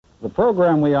The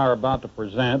program we are about to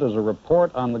present is a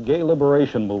report on the gay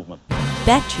liberation movement.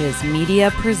 Betches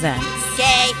Media presents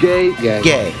Gay. Gay. Gay.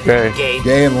 Gay. Gay. Gay.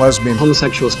 Gay and lesbian.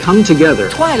 Homosexuals come together.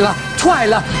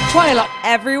 Twyla.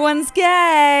 Everyone's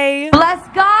Gay. Bless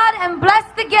God and bless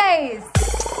the gays.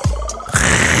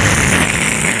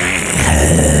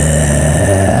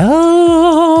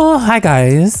 Oh, hi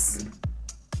guys.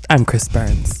 I'm Chris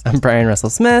Burns. I'm Brian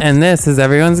Russell Smith. And this is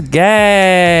Everyone's Gay.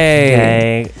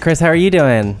 Hey, Chris, how are you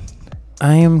doing?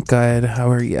 I am good.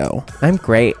 How are you? I'm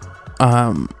great.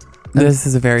 This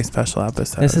is a very special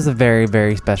episode. This is a very,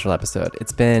 very special episode.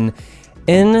 It's been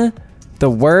in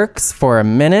the works for a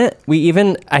minute. We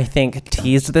even, I think,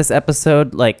 teased this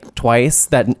episode like twice,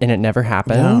 and it never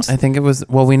happened. I think it was,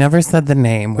 well, we never said the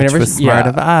name, which was smart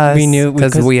of us. We knew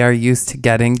because we are used to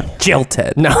getting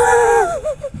jilted. No.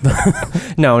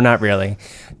 No, not really.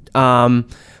 But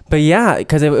yeah,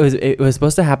 because it was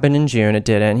supposed to happen in June. It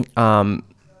didn't.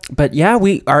 But yeah,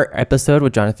 our episode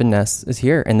with Jonathan Ness is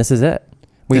here, and this is it.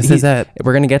 This is it.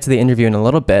 We're going to get to the interview in a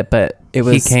little bit, but it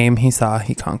was... He came, he saw,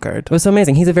 he conquered. It was so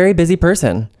amazing. He's a very busy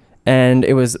person, and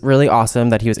it was really awesome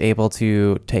that he was able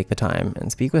to take the time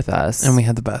and speak with us. And we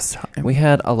had the best time. We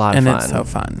had a lot of fun. And it's so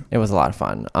fun. It was a lot of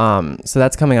fun. So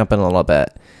that's coming up in a little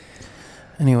bit.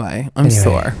 Anyway, I'm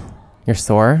sore. You're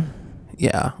sore?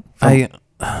 Yeah.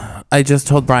 I just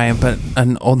told Brian, but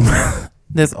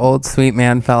this old sweet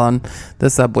man fell on the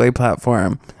subway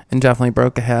platform and definitely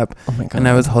broke a hip. Oh my God. And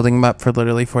I was holding him up for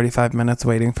literally 45 minutes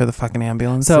waiting for the fucking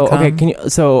ambulance to come. Okay,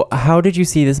 so how did you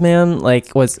see this man?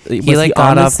 Like, was he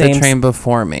got off the train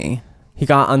before me. He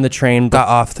got on the train. Got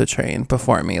off the train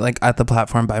before me, like at the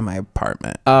platform by my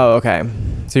apartment. Oh, okay.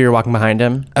 So you were walking behind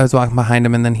him? I was walking behind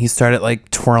him, and then he started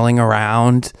like twirling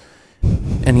around.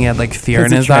 And he had like fear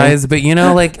in his eyes. But you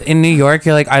know, like in New York,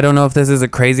 you're like, I don't know if this is a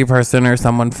crazy person or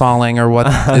someone falling or what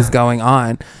is going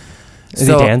on. Is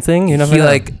he dancing? You never know.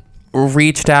 Like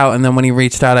reached out, and then when he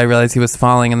reached out, I realized he was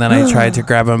falling, and then I tried to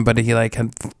grab him, but he like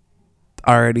had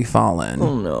already fallen.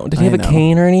 Oh no. Did he have a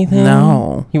cane or anything?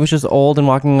 No. He was just old and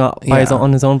walking up by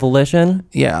on his own volition?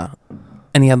 Yeah.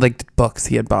 And he had like books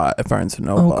he had bought at Barnes &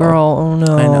 Noble. Oh girl, oh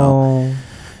no. I know.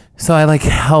 So I like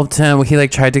helped him. He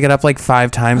like tried to get up like 5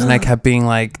 times, and I kept being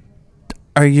like,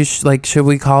 "Are you should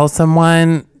we call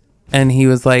someone?" And he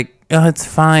was like, "Oh, it's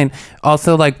fine."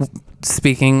 Also, like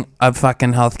speaking of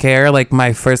fucking healthcare, like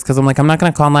my first, because I'm like, I'm not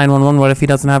gonna call 911. What if he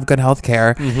doesn't have good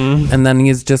healthcare? Mm-hmm. And then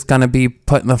he's just gonna be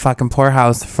put in the fucking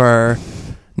poorhouse for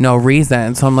no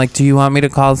reason. So I'm like, do you want me to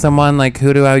call someone? Like,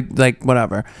 who do I like?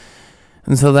 Whatever.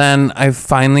 And so then I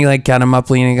finally like get him up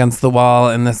leaning against the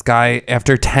wall, and this guy,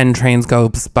 after 10 trains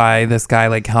goes by, this guy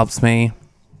like helps me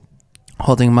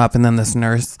holding him up, and then this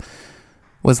nurse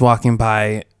was walking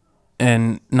by,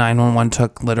 and 911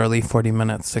 took literally 40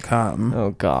 minutes to come.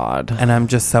 Oh God. And I'm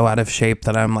just so out of shape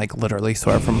that I'm like literally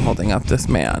sore from holding up this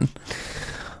man.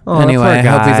 Oh, anyway, I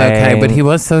hope he's okay. But he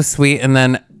was so sweet, and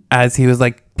then as he was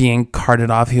like being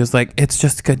carted off, he was like, "It's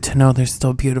just good to know there's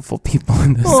still beautiful people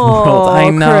in this world." I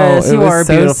know, Chris, you are a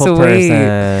beautiful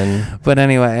person. But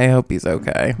anyway, I hope he's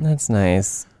okay. That's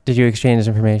nice. Did you exchange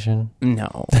information?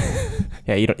 No.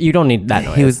 Yeah, you don't need that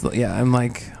noise. He was, I'm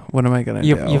like, what am I gonna do?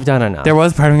 You've done enough. There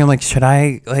was part of me, I'm like, should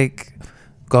I like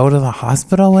go to the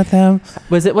hospital with him?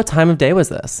 What time of day was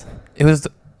this? It was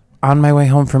on my way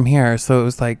home from here, so it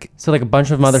was like a bunch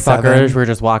of motherfuckers were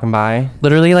just walking by.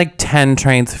 Literally like 10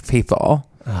 trains of people.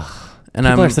 Ugh. And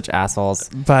people are such assholes.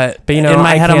 But you know, in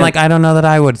my head, I'm like, I don't know that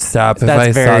I would stop if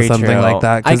I saw something like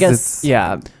that. I guess,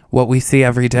 it's what we see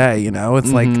every day. You know,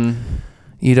 it's like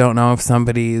you don't know if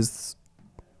somebody's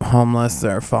homeless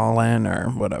or fallen or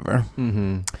whatever.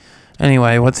 Mm-hmm.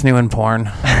 Anyway, what's new in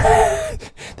porn?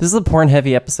 This is a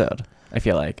porn-heavy episode, I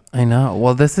feel like. I know.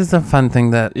 Well, this is a fun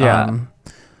thing that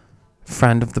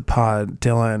friend of the pod,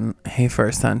 Dylan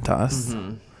Hafer, sent us.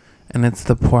 Mm-hmm. And it's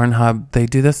the Pornhub. They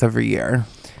do this every year.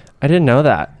 I didn't know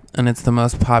that. And it's the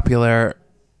most popular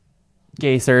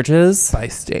gay searches by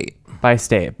state. By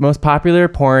state. Most popular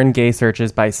porn gay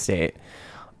searches by state.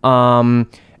 And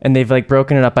they've like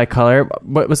broken it up by color.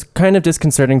 What was kind of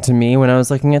disconcerting to me when I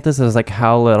was looking at this is like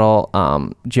how little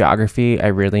geography I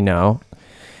really know.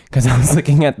 Because I was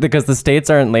looking at, because the states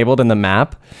aren't labeled in the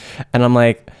map. And I'm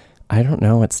like, I don't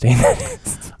know what state that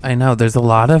is. I know. There's a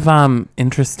lot of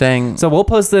interesting. So we'll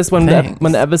post this when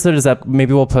the episode is up.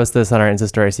 Maybe we'll post this on our Insta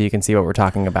story so you can see what we're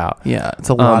talking about. Yeah, it's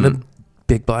a lot of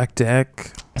big black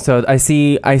dick. So I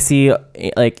see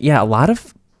like, a lot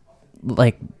of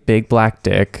like big black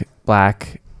dick,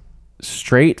 black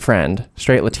straight friend,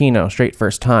 straight Latino, straight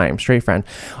first time, straight friend.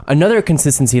 Another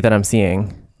consistency that I'm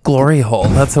seeing. Glory hole.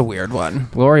 That's a weird one.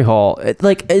 Glory hole. It's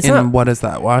not. What is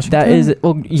that? Washington? That is.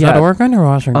 Well, yeah. Is that Oregon or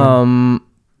Washington?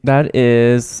 That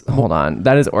is, hold on.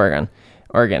 That is Oregon.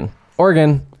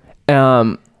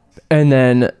 And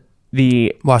then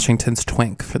Washington's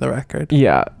Twink, for the record.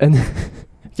 yeah. And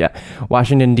yeah.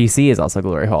 Washington, D.C. is also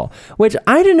Glory Hole, which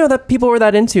I didn't know that people were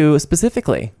that into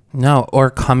specifically. No, or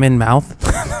Commonwealth.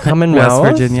 Commonwealth?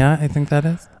 West Virginia, I think that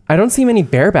is. I don't see many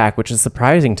bareback, which is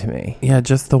surprising to me. Yeah,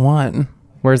 just the one.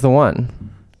 Where's the one?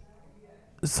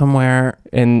 Somewhere,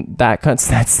 In that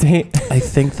state? I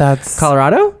think that's...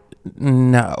 Colorado?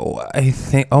 No, I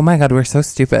think... Oh my God, we're so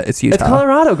stupid. It's Utah. It's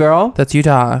Colorado, girl. That's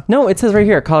Utah. No, it says right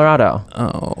here, Colorado.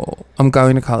 Oh, I'm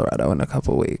going to Colorado in a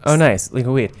couple weeks. Oh, nice.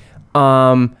 Legal weed.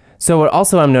 So what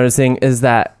also I'm noticing is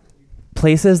that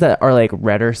places that are like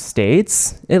redder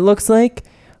states, it looks like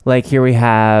here we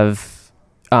have,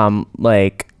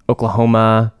 like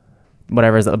Oklahoma,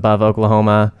 whatever is above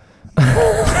Oklahoma.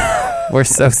 We're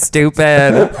so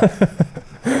stupid.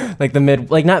 Like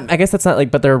the I guess that's not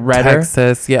like, but they're redder.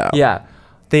 Texas, yeah. Yeah.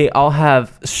 They all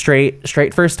have straight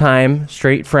first time,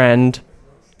 straight friend,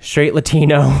 straight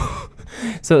Latino.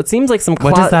 So it seems like some...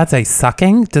 What does that say?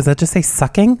 Sucking? Does that just say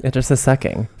sucking? It just says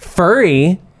sucking.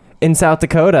 Furry in South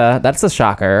Dakota. That's a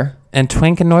shocker. And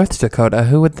Twink in North Dakota.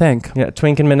 Who would think? Yeah,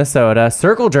 Twink in Minnesota.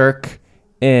 Circle jerk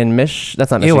in That's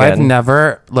not Michigan. Ew, I've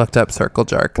never looked up circle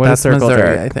jerk. What is That's circle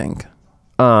Missouri, jerk? I think.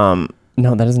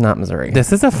 No, that is not Missouri.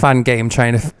 This is a fun game.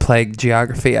 Trying to play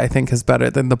geography, I think, is better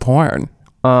than the porn.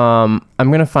 I'm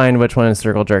gonna find which one is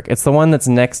circle jerk. It's the one that's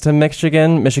next to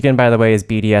Michigan. Michigan, by the way, is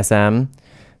BDSM.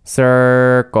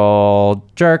 Circle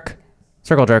jerk.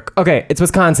 Okay, it's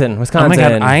Wisconsin. Oh my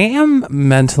God, I am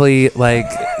mentally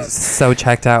so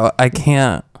checked out. I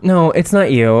can't. No, it's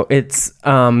not you. It's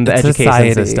the education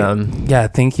society. system. Yeah,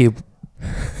 thank you,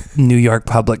 New York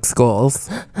public schools.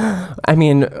 I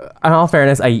mean, in all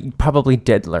fairness, I probably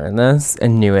did learn this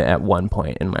and knew it at one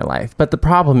point in my life. But the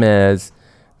problem is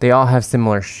they all have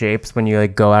similar shapes when you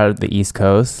go out of the East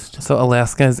Coast. So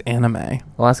Alaska is anime.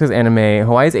 Alaska's anime.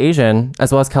 Hawaii is Asian,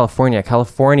 as well as California.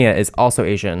 California is also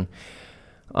Asian.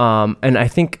 And I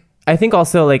think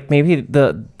also maybe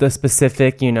the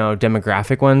specific,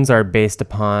 demographic ones are based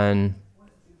upon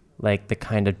the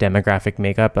kind of demographic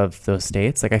makeup of those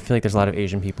states. I feel like there's a lot of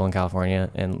Asian people in California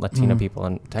and Latino people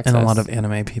in Texas. And a lot of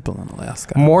anime people in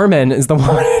Alaska. Mormon is the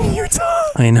one in Utah.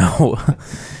 I know.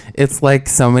 It's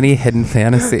so many hidden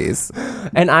fantasies.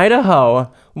 And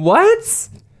Idaho. What?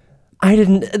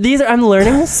 I'm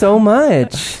learning so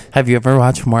much. Have you ever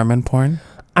watched Mormon porn?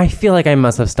 I feel like I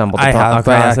must have stumbled I have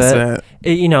by across accident.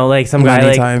 it. Some Many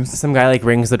guy times. some guy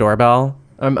rings the doorbell.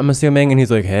 I'm assuming, and he's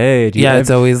like, "Hey, It's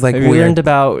always have you weird. learned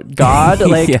about God?"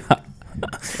 Yeah.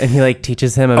 And he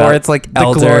teaches him about, Or it's the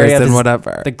elders glory of and his-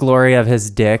 whatever. the glory of his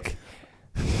dick.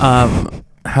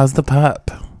 How's the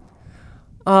pup?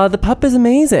 The pup is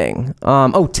amazing.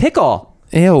 Tickle.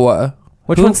 Ew.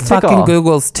 Which Who one's fucking Tickle?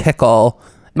 Google's Tickle?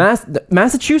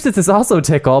 Massachusetts is also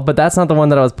Tickle, but that's not the one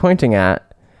that I was pointing at.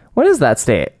 What is that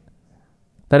state?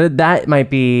 That might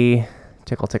be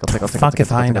Tickle. Fuck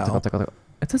if I know. Tickle.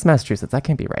 It says Massachusetts. That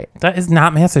can't be right. That is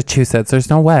not Massachusetts. There's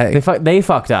no way. They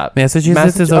fucked up.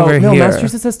 Massachusetts is over no, here.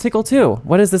 Massachusetts has Tickle too.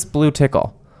 What is this blue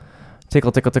tickle?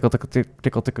 Tickle.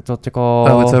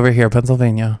 Oh, it's over here,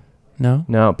 Pennsylvania. No?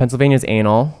 No, Pennsylvania's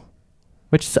anal,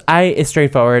 which is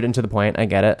straightforward and to the point. I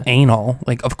get it. Anal.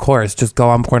 Of course. Just go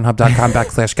on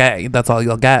pornhub.com/gay. That's all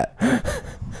you'll get.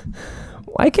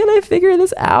 Why can't I figure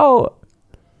this out?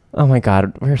 Oh my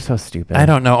God, we're so stupid. I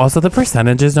don't know. Also, the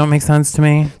percentages don't make sense to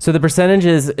me. So the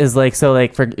percentages is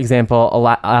for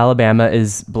example, Alabama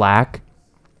is black.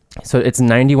 So it's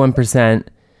 91%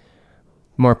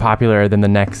 more popular than the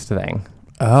next thing.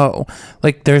 Oh,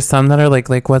 there's some that are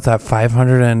what's that?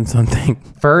 500 and something.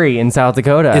 Furry in South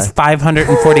Dakota Is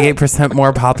 548%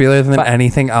 more popular than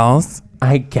anything else?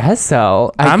 I guess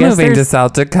so. I'm moving to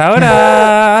South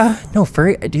Dakota. No,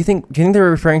 furry. Do you think they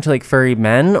were referring to furry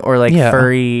men or Yeah.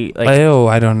 furry Ew,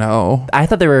 I don't know. I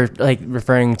thought they were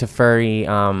referring to furry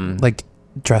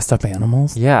Dressed up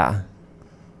animals? yeah.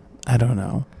 I don't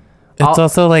know. It's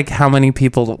also how many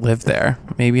people live there.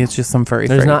 Maybe it's just some furry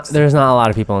There's freaks. not a lot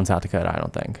of people in South Dakota, I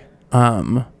don't think.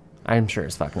 Um, I'm sure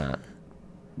as fuck not.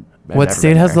 what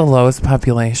state has the lowest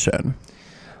population?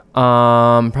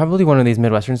 Probably one of these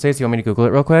Midwestern states. You want me to Google it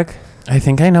real quick? I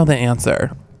think I know the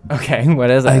answer. Okay, what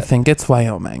is it? I think it's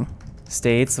Wyoming.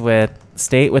 State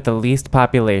with the least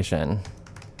population.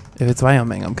 If it's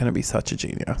Wyoming, I'm gonna be such a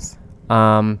genius.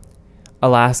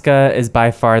 Alaska is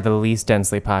by far the least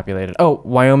densely populated. Oh,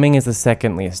 Wyoming is the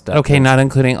second least. Okay, not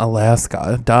including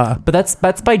Alaska. Duh. But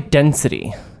that's by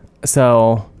density.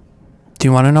 So Do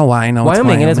you want to know why I know it's Wyoming,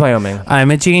 Wyoming? it is Wyoming. I'm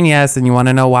a genius, and you want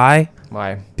to know why?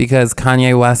 Why? Because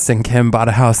Kanye West and Kim bought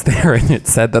a house there, and it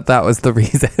said that was the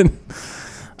reason.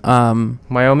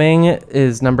 Wyoming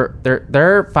is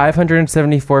they're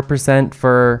 574%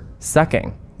 for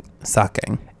sucking.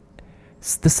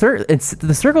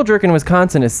 The circle jerk in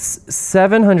Wisconsin is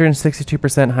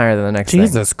 762% higher than the next thing.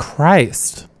 Jesus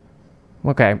Christ.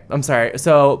 Okay, I'm sorry.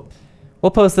 So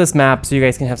we'll post this map so you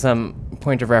guys can have some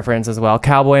point of reference as well.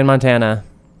 Cowboy in Montana.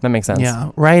 That makes sense.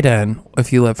 Yeah, write in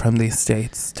if you live from these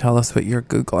states. Tell us what you're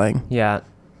Googling. Yeah.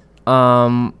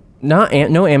 No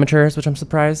amateurs, which I'm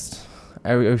surprised.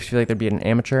 I always feel like there'd be an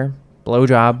amateur.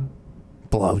 Blowjob.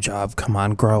 Come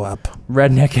on, grow up.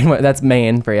 Redneck and that's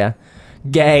Maine for you.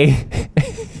 Gay.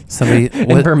 Somebody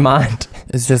in Vermont.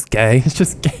 is just gay. It's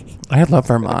just gay. I love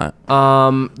Vermont.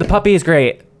 The puppy is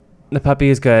great. The puppy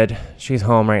is good. She's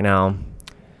home right now.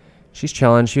 She's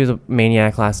chilling. She was a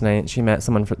maniac last night. She met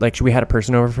someone we had a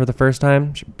person over for the first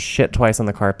time. She shit twice on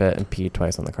the carpet and peed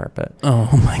twice on the carpet. Oh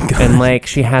my God. And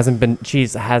she hasn't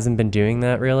been doing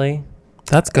that really.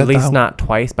 That's good. At least though. not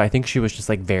twice, but I think she was just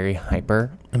very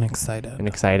hyper and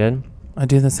excited. I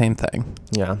do the same thing.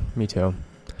 Yeah, me too.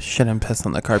 Shit and piss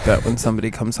on the carpet when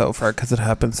somebody comes over because it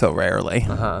happens so rarely.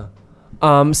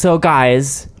 So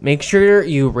guys, make sure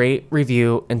you rate,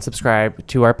 review, and subscribe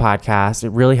to our podcast. It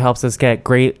really helps us get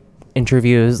great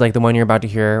interviews like the one you're about to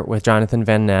hear with Jonathan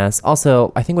Van Ness.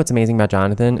 Also, I think what's amazing about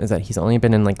Jonathan is that he's only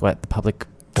been in the public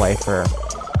life for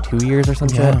 2 years or some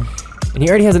shit. And he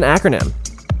already has an acronym.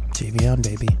 GVN,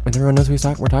 baby. And everyone knows who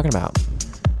we're talking about.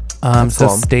 So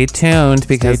cool. stay tuned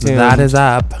because that is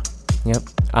up. Yep.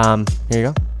 Here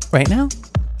you go. Right now.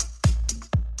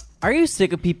 Are you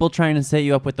sick of people trying to set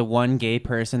you up with the one gay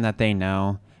person that they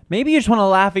know? Maybe you just want to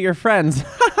laugh at your friends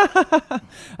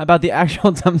about the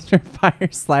actual dumpster fire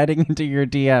sliding into your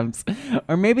DMs.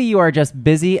 Or maybe you are just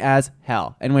busy as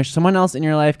hell and wish someone else in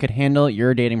your life could handle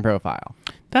your dating profile.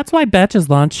 That's why Betches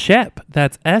launched SHIP.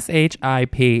 That's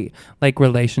SHIP. Like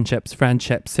relationships,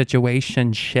 friendships,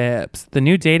 situationships. The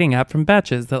new dating app from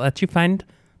Betches that lets you find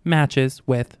matches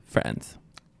with friends.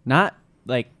 Not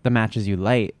like the matches you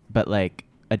like, but like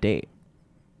a date.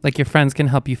 Like your friends can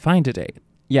help you find a date.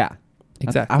 Yeah.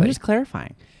 Exactly. I was just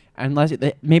clarifying. Unless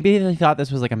maybe they thought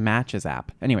this was like a matches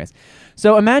app. Anyways,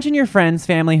 so imagine your friends,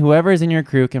 family, whoever is in your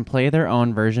crew can play their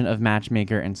own version of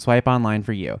Matchmaker and swipe online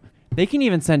for you. They can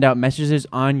even send out messages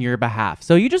on your behalf.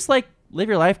 So you just live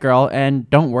your life, girl, and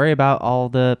don't worry about all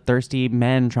the thirsty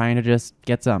men trying to just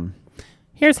get some.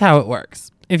 Here's how it works.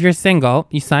 If you're single,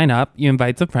 you sign up, you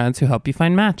invite some friends who help you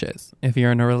find matches. If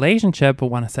you're in a relationship but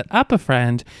want to set up a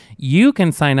friend, you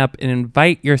can sign up and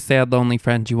invite your sad, lonely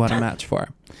friend you want to match for.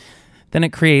 Then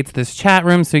it creates this chat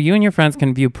room so you and your friends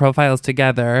can view profiles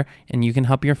together and you can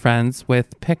help your friends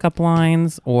with pickup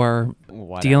lines or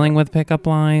dealing with pickup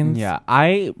lines. Yeah,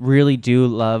 I really do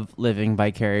love living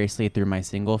vicariously through my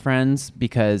single friends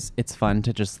because it's fun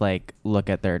to just look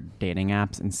at their dating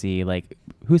apps and see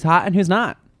who's hot and who's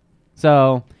not.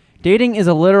 So dating is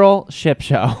a literal ship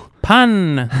show.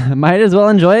 Pun! Might as well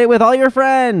enjoy it with all your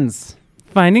friends.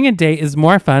 Finding a date is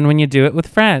more fun when you do it with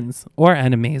friends or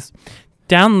enemies.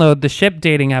 Download the SHIP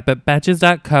dating app at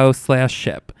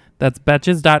betches.co/ship. That's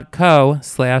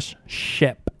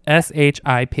betches.co/ship.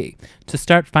 SHIP. To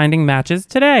start finding matches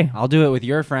today. I'll do it with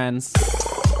your friends.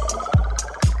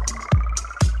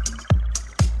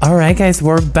 All right, guys,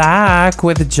 we're back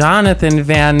with Jonathan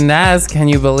Van Ness. Can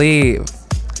you believe?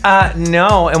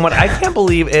 No. And what I can't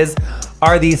believe is,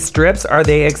 are these strips? Are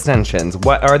they extensions?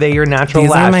 What are they? Your natural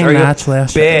These lash? are my match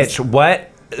lashes. Bitch, what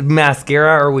mascara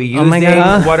are we using? Oh my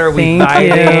God. What are we Thank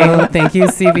fighting? you. Thank you,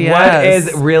 CBS. What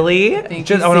is really? Thank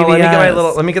you, No,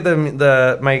 CBS. let me get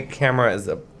the my camera is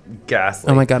a gas.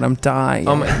 Oh my God, I'm dying.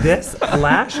 This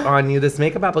lash on you, this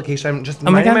makeup application, I'm just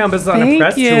my minding God, my own business on a thank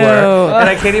press you. tour, and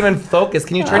I can't even focus.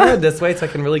 Can you turn it this way so I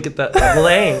can really get the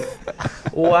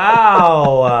length?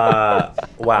 Wow.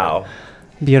 Wow.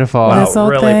 Beautiful. Wow. This whole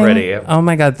really thing? pretty. Oh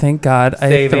my God, thank God.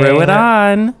 Saving. I threw it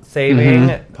on. Saving,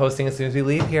 posting as soon as we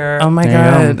leave here. Oh my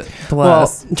Damn. God. Well,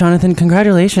 Bless. Jonathan,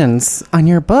 congratulations on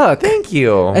your book. Thank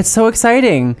you. It's so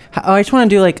exciting. I just want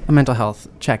to do a mental health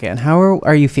check-in. How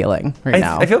are you feeling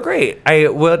now? I feel great.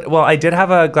 I did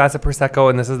have a glass of Prosecco,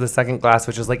 and this is the second glass,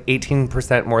 which is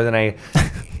 18% more than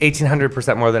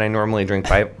 1,800% more than I normally drink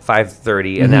by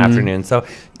 5:30 in the afternoon. So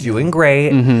doing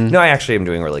great. No, I actually am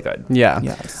doing really good. Yeah.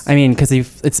 Yes. I mean, because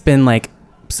it's been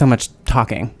so much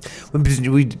talking.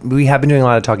 We have been doing a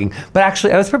lot of talking, but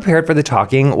actually I was prepared for the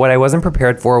talking. What I wasn't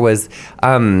prepared for was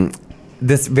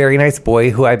this very nice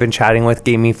boy who I've been chatting with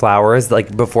gave me flowers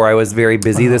before I was very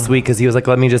busy this week, because he was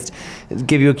let me just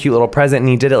give you a cute little present, and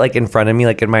he did it in front of me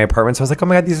in my apartment. So I was oh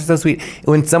my God, these are so sweet.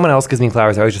 When someone else gives me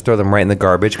flowers, I always just throw them right in the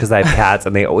garbage because I have cats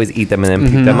and they always eat them and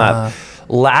then pick them up.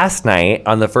 last night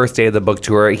on the first day of the book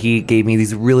tour, he gave me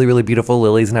these really, really beautiful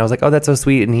lilies, and I was like, oh, that's so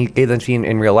sweet. And he gave them to me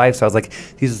in real life. So I was like,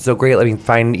 these are so great. Let me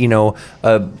find,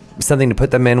 something to put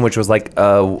them in, which was like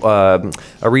a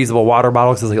reusable water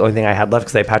bottle, because it was the only thing I had left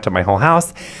because I packed up my whole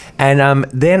house. And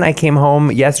then I came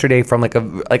home yesterday from like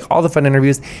all the fun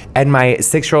interviews, and my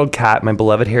 6-year-old cat, my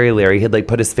beloved Harry Larry, had like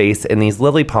put his face in these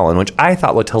lily pollen, which I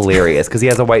thought looked hilarious because he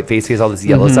has a white face, he has all this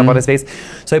yellow stuff on his face.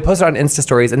 So I posted on Insta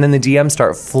stories, and then the DMs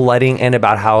start flooding in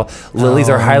about how lilies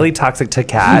are highly toxic to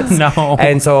cats. No.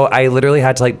 And so I literally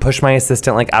had to like push my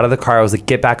assistant like out of the car. I was like,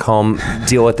 get back home,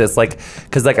 deal with this, like,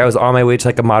 because like I was on my way to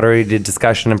like a moderated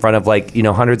discussion in front of like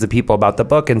hundreds of people about the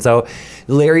book. And so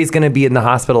Larry's gonna be in the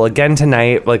hospital again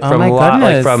tonight, like from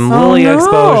lily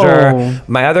exposure.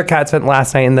 My other cat spent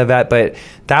last night in the vet, but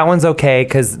that one's okay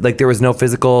because like there was no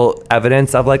physical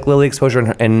evidence of like lily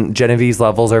exposure, and Genevieve's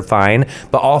levels are fine.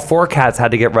 But all 4 cats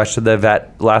had to get rushed to the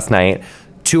vet last night.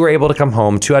 2 were able to come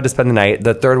home. 2 had to spend the night.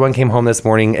 The 3rd one came home this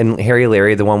morning, and Harry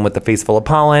Larry, the one with the face full of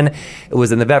pollen,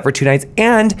 was in the vet for 2 nights.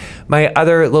 And my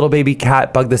other little baby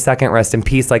cat, Bug the Second, rest in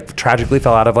peace, like tragically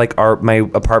fell out of like my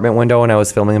apartment window when I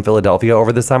was filming in Philadelphia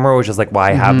over the summer, which is like why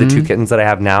I have the 2 kittens that I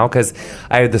have now, because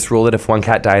I have this rule that if one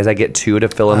cat dies, I get 2 to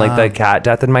fill in like the cat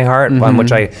death in my heart,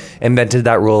 which I invented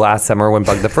that rule last summer when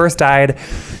Bug the First died.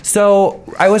 So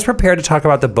I was prepared to talk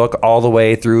about the book all the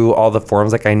way through all the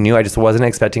forums. Like I knew, I just wasn't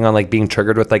expecting on like being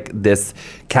triggered with like this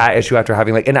cat issue after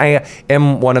having like, and I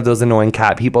am one of those annoying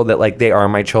cat people that like, they are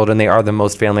my children. They are the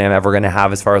most family I'm ever going to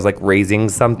have as far as like raising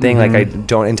something. Like I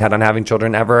don't intend on having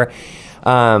children ever.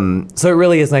 So it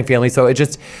really is my family. So it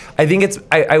just, I think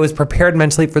I was prepared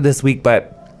mentally for this week,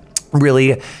 but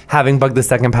really having Bug the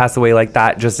Second pass away like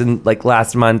that just in like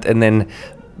last month, and then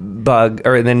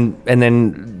and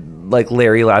then like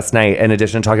Larry last night, in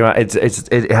addition to talking about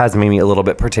it has made me a little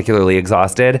bit particularly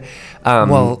exhausted.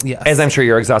 Well, yes. As I'm sure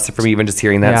you're exhausted from even just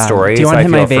hearing that story. Do you want to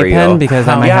hit my vape pen? Because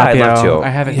I might help I'd you love out. to. I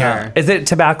have it here. Is it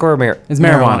tobacco or It's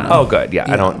marijuana. Oh, good. Yeah,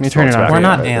 I don't. Let me turn it smoke on. tobacco. We're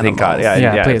not Thank animals. God.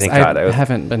 Yeah, please. Thank God. I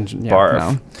haven't been. Yeah, barf.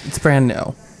 no. It's brand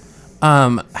new.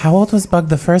 How old was Bug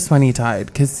the First when he died?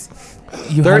 Because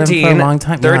you had him for a long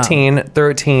time. 13.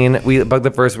 Bug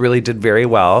the First really did very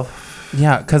well.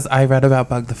 Yeah, because I read about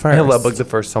Bug the First. I love Bug the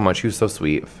First so much. He was so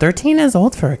sweet. 13 is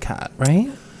old for a cat,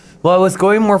 right? Well, I was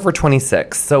going more for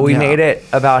 26, so we made it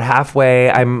about halfway.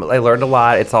 I learned a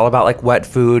lot. It's all about like wet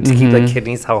food to keep like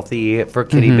kidneys healthy for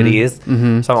kitty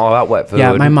bitties. So I'm all about wet food.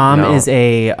 Yeah, my mom is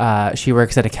she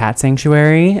works at a cat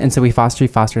sanctuary, and so she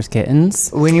fosters kittens.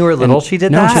 When you were little, she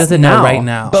did no, that? she does it No, now. right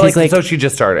now. But She's so she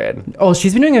just started. Oh,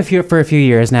 she's been doing it for a few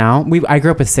years now. I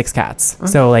grew up with 6 cats,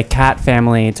 so like cat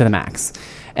family to the max.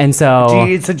 And so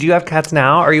Do you have cats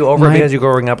now? Or are you over because you're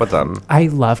growing up with them? I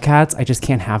love cats. I just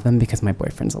can't have them because my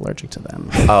boyfriend's allergic to them.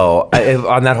 Oh,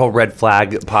 on that whole red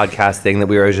flag podcast thing that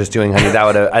we were just doing, honey, that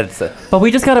would have. But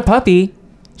we just got a puppy.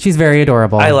 She's very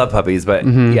adorable. I love puppies, but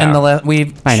yeah. And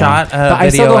we I know. shot a But I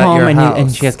still video go at home your and, house.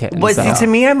 and she has kittens. But so. see, to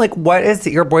me, I'm like, what is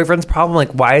your boyfriend's problem?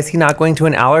 Like, why is he not going to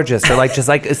an allergist or like just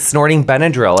like snorting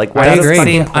Benadryl? Like, what I is agree.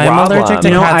 the fucking I'm problem? allergic to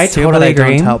You know, cats I too, but totally I don't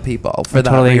agree. tell people for that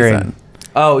totally agree. reason.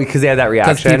 Oh, because they have that Because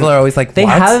reaction. people are always like, They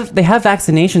what? have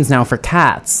vaccinations now for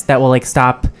cats that will like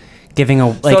stop giving a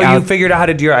like. So you out- figured out how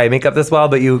to do your eye makeup this well,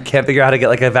 but you can't figure out how to get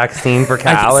like a vaccine for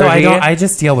cat allergy. So I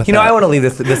just deal with it. You know, I want to leave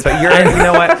this way. You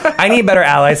know what? I need better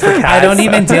allies for cats. I don't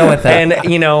even deal with it.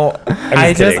 And you know,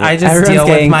 I just Everyone's deal with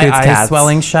getting my Boots eyes cats.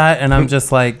 swelling shut, and I'm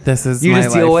just like, this is You my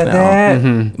just deal life with now.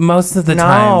 it. Most of the No.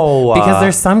 time, because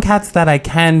there's some cats that I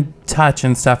can touch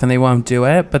and stuff, and they won't do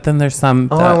it. But then there's some.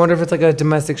 Oh, that I wonder if it's like a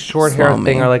domestic short hair slow me.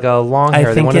 thing or like a long hair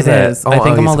I thing. think What it is. Oh, I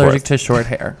think I'm yes, of allergic course. to short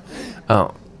hair.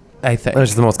 Oh, I think. that's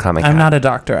just the most common. I'm cat. not a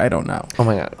doctor. I don't know. Oh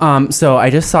my god. So I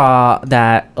just saw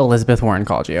that Elizabeth Warren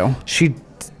called you. She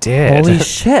did. Holy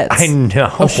shit! I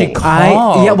know. Oh, she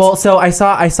called. Yeah. Well, so I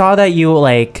saw that you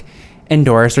like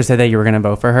endorsed or said that you were gonna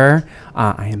vote for her.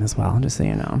 I am as well. Just so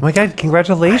you know. Oh my god!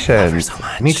 Congratulations.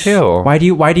 Me too. Why do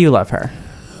you love her?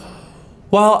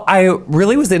 Well, I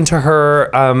really was into her,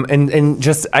 and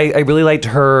just I really liked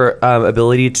her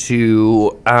ability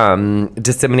to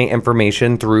disseminate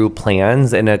information through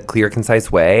plans in a clear,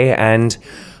 concise way, and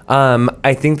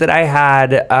I think that I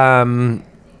had.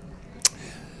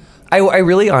 I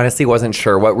really honestly wasn't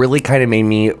sure. What really kind of made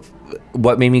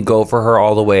me go for her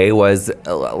all the way was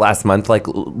last month, like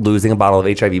losing a bottle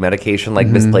of HIV medication, like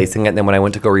misplacing it. And then when I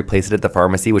went to go replace it at the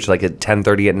pharmacy, which like at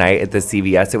 10:30 at night at the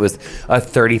CVS, it was a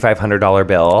 $3,500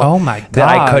 bill. Oh my That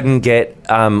I God. couldn't get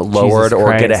lowered Jesus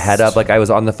or get Christ. ahead of. Like I was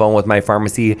on the phone with my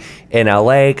pharmacy in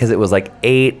LA because it was like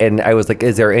 8, and I was like,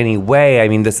 is there any way? I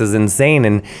mean, this is insane.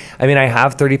 And I mean, I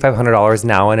have $3,500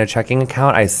 now in a checking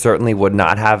account. I certainly would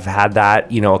not have had that,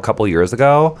 a couple years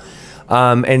ago.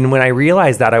 And when I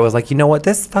realized that, I was like, you know what?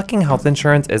 This fucking health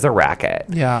insurance is a racket.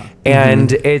 Yeah.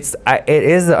 And it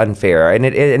is unfair.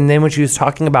 And then when she was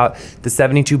talking about the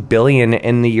 $72 billion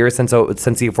in the years since the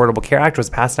Affordable Care Act was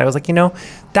passed, I was like, you know,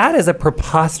 that is a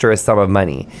preposterous sum of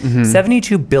money.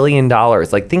 $72 billion.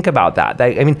 Like, think about that.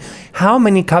 I mean, how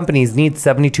many companies need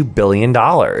 $72 billion?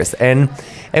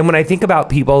 And when I think about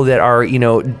people that are, you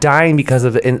know, dying because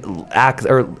of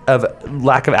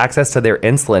lack of access to their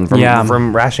insulin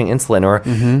from rationing insulin, or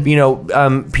you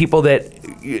know, people that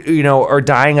you know are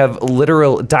dying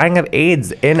of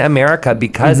AIDS in America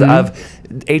because of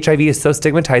HIV is so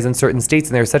stigmatized in certain states,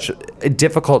 and there's such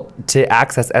difficult to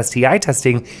access STI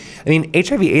testing. I mean,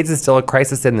 HIV/AIDS is still a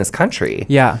crisis in this country.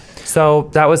 Yeah. So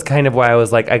that was kind of why I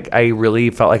was like, I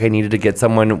really felt like I needed to get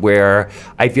someone where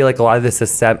I feel like a lot of the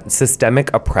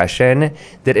systemic oppression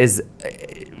that is,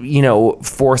 you know,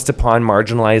 forced upon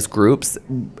marginalized groups,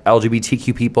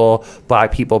 LGBTQ people,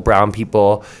 Black people, brown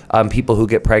people, people who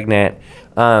get pregnant,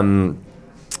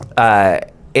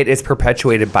 it is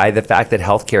perpetuated by the fact that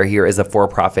healthcare here is a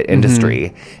for-profit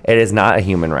industry. It is not a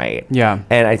human right. Yeah.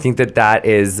 And I think that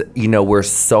is, you know, where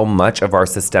so much of our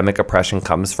systemic oppression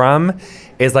comes from,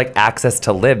 is like access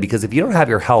to live. Because if you don't have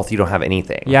your health, you don't have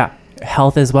anything. Yeah.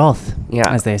 Health is wealth,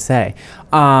 as they say.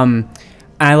 And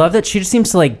I love that she just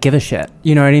seems to like give a shit.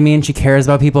 You know what I mean? She cares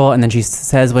about people, and then she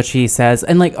says what she says.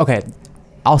 And like, okay,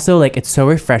 also like it's so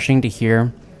refreshing to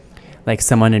hear like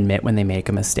someone admit when they make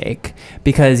a mistake,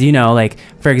 because, you know, like,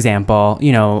 for example,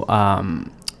 you know,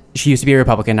 she used to be a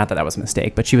Republican, not that that was a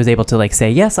mistake, but she was able to like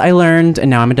say, yes, I learned, and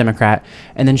now I'm a Democrat.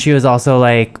 And then she was also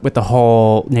like, with the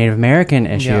whole Native American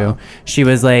issue, she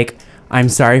was like, I'm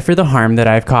sorry for the harm that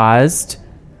I've caused.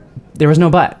 There was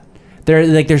no but.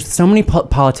 There's so many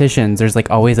politicians. There's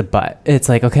like always a but. It's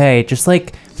like, okay, just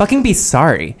like fucking be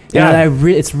sorry. Yeah. You know,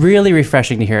 it's really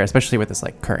refreshing to hear, especially with this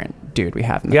like current dude we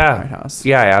have in the White House.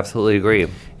 Yeah, I absolutely agree.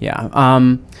 Yeah.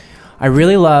 I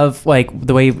really love like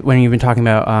the way when you've been talking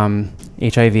about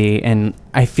HIV, and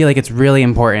I feel like it's really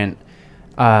important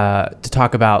to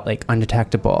talk about like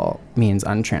undetectable means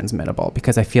untransmittable,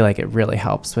 because I feel like it really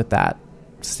helps with that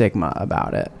stigma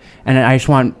about it. And I just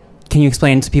want. Can you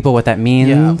explain to people what that means?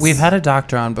 Yeah, we've had a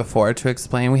doctor on before to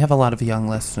explain. We have a lot of young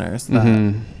listeners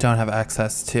that don't have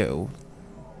access to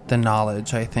the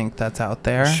knowledge, I think, that's out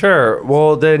there. Sure.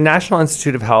 Well, the National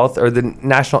Institute of Health, or the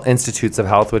National Institutes of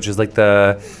Health, which is like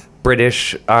the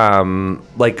British,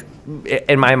 like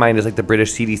in my mind is like the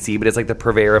British CDC, but it's like the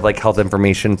purveyor of like health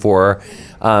information for,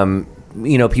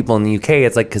 you know, people in the UK.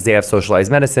 It's like, because they have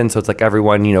socialized medicine, so it's like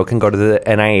everyone, you know, can go to the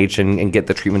NIH and get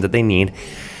the treatment that they need.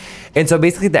 And so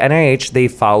basically the NIH, they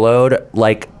followed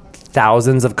like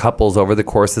thousands of couples over the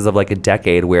courses of like a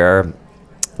decade, where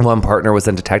one partner was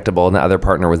undetectable and the other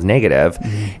partner was negative.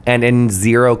 And in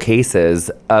 0 cases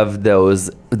of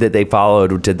those that they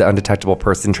followed did the undetectable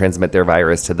person transmit their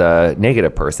virus to the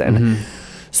negative person.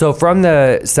 So from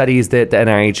the studies that the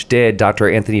NIH did, Dr.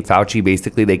 Anthony Fauci,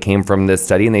 basically they came from this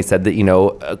study and they said that, you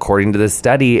know, according to this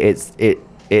study,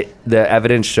 the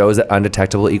evidence shows that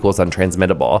undetectable equals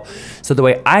untransmittable. So the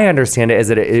way I understand it is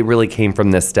that it really came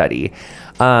from this study.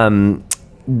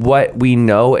 What we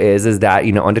know is that,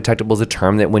 you know, undetectable is a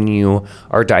term that when you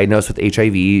are diagnosed with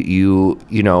HIV, you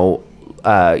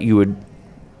would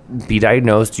be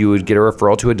diagnosed, you would get a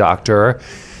referral to a doctor.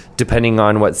 Depending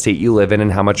on what state you live in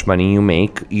and how much money you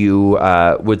make, you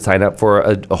would sign up for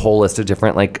a whole list of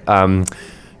different like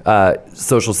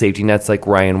social safety nets. Like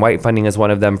Ryan White funding is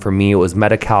one of them. For me, it was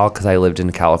Medi-Cal because I lived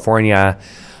in California.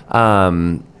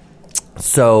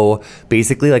 So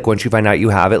basically, like once you find out you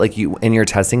have it, like you in your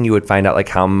testing, you would find out like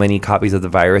how many copies of the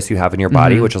virus you have in your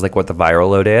body, which is like what the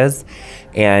viral load is,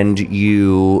 and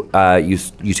you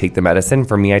take the medicine.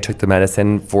 For me, I took the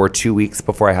medicine for 2 weeks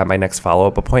before I had my next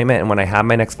follow-up appointment, and when I had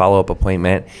my next follow-up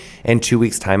appointment in 2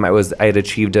 weeks' time, I had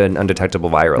achieved an undetectable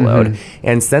viral load.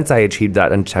 And since I achieved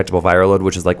that undetectable viral load,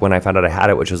 which is like when I found out I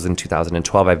had it, which was in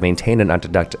 2012, I've maintained an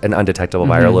undetectable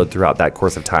viral load throughout that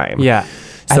course of time. Yeah.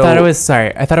 I thought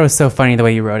it was so funny the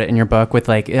way you wrote it in your book with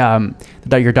like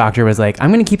your doctor was like,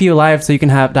 I'm going to keep you alive so you can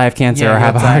die of cancer or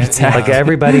have a heart attack. Like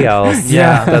everybody else.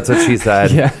 Yeah. That's what she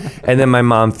said. Yeah. And then my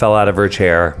mom fell out of her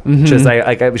chair. Just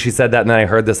she said that, and then I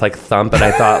heard this like thump, and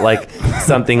I thought like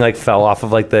something like fell off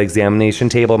of like the examination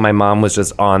table. My mom was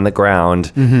just on the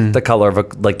ground, the color of a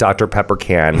like Dr. Pepper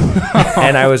can.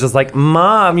 And I was just like,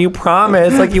 Mom, you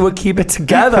promised like you would keep it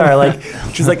together. Like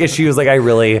she was like,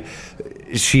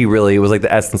 she really was like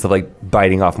the essence of like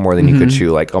biting off more than you could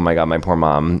chew. Like, oh my God, my poor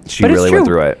mom. She really went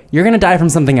through it. You're going to die from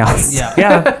something else.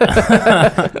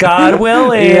 Yeah. God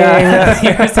willing. Yeah.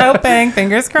 Here's hoping.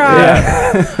 Fingers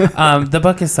crossed. Yeah. The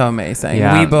book is so amazing.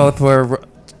 Yeah. We both were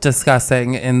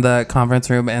discussing in the conference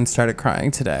room and started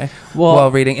crying today Well-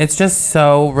 while reading. It's just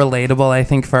so relatable, I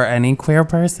think, for any queer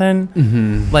person.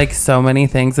 Mm-hmm. Like so many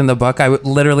things in the book. I would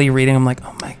literally reading. I'm like,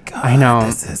 oh my god, I know.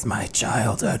 this is my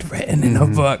childhood written in a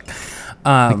book.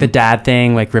 Like the dad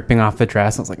thing, like ripping off the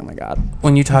dress. I was like, oh my God.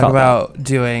 When you talk Felt about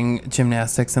doing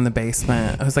gymnastics in the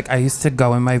basement, I was like, I used to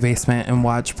go in my basement and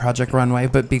watch Project Runway,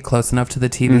 but be close enough to the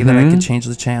TV that I could change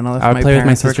the channel if I would my play with my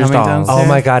parents were sister's coming dolls. downstairs. Oh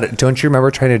my God! Don't you remember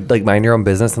trying to like mind your own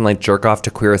business and like jerk off to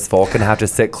Queer as Folk and have to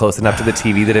sit close enough to the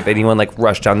TV that if anyone like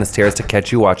rushed down the stairs to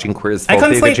catch you watching Queer as I Folk,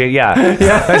 couldn't they could sleep.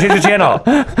 I changed the channel.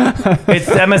 It's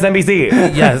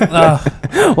MSNBC. Yes.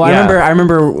 Ugh. Well, Yeah. I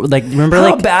remember, How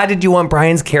like, bad did you want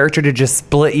Brian's character to just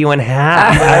split you in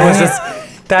half? I was just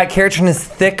that character in his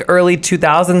thick early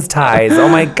 2000s ties. Oh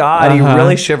my God, he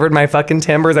really shivered my fucking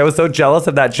timbers. I was so jealous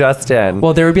of that Justin.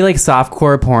 well, there would be like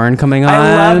softcore porn coming on.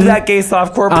 I loved that gay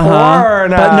softcore Uh-huh.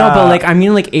 porn. But no, but like, I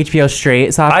mean, like HBO straight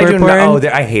softcore I do porn. not. Oh,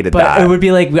 I hated but that. it would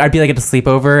be like, I'd be like at a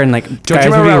sleepover and like, Don't guys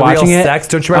you would remember be about watching Real it. Sex?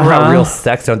 Don't you remember about Uh-huh. Real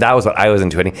Sex? No, that was what I was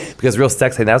into, honey. Because Real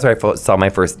Sex, honey, that's where I saw my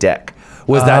first dick.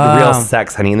 Was that Real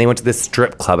Sex, honey? And they went to this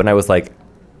strip club, and I was like,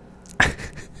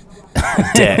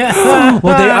 dick. Well,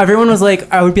 everyone was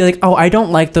like, I would be like, oh, I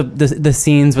don't like the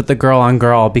scenes with the girl on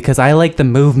girl because I like the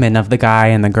movement of the guy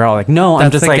and the girl. Like, no, I'm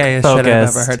That's just the like gayest shit I've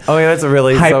focused. ever heard. Oh yeah, that's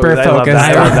really Hyper I love focused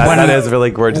that. I love that. on- That is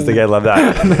really gorgeous. I love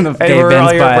that. And gay were all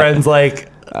Ben's your butt. friends like,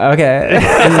 Okay.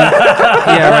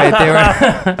 Yeah, right. They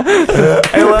were.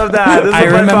 I love that. This is I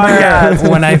a fun podcast.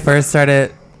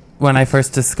 remember when I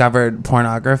first discovered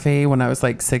pornography when I was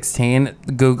like 16,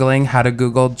 Googling how to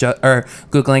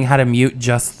Googling how to mute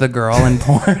just the girl in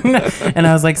porn. And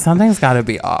I was like, something's got to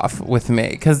be off with me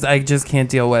because I just can't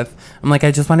deal with. I'm like, I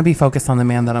just want to be focused on the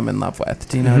man that I'm in love with.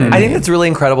 Do you know what I mean? I think it's really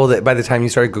incredible that by the time you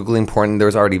started Googling porn, there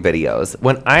was already videos.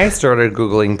 When I started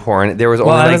Googling porn, there was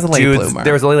only I like was a late dudes. bloomer.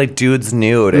 There was only like dudes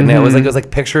nude, and it was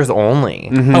like pictures only.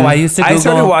 Oh, I used to Google. I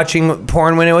started watching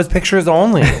porn when it was pictures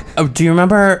only. Oh, do you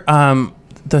remember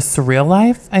The Surreal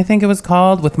Life, I think it was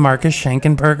called, with Marcus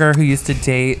Schenkenberger, who used to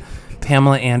date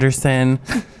Pamela Anderson.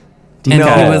 And No.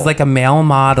 he was like a male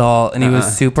model, and he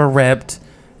was super ripped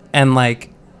and like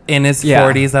in his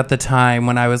 40s at the time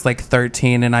when I was like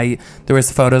 13, and there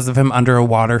was photos of him under a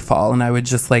waterfall, and I would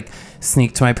just like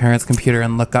sneak to my parents' computer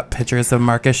and look up pictures of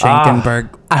Marcus Schenkenberg.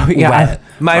 Wet.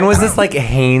 Mine was this like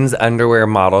Hanes underwear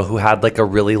model who had like a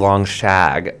really long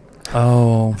shag.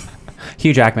 Oh.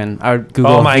 Hugh Jackman. I would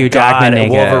Google Oh my Hugh God, Jackman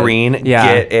naked. Wolverine,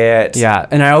 get it. Yeah,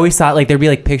 and I always thought like there'd be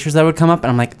like pictures that would come up, and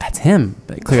I'm like, that's him.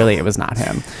 But clearly, it was not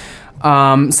him.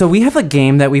 So we have a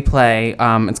game that we play.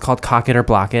 It's called Cock It or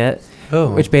Block It,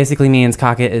 which basically means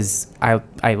cock it is I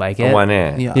like it. One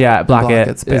in. Yeah, block it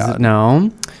it's is bad.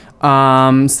 no.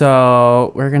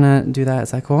 So we're gonna do that.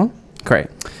 Is that cool? Great.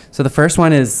 So the first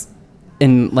one is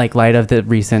in like light of the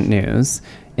recent news,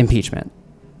 impeachment.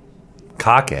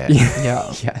 Cock it.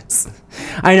 Yeah. Yes.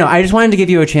 I know. I just wanted to give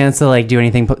you a chance to like do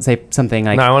anything, say something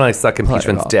like. No, I want to like suck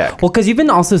impeachment's political. dick. Well, because you've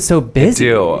been also so busy.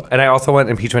 Do. And I also want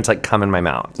impeachment to like come in my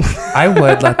mouth. I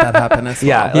would let that happen as well.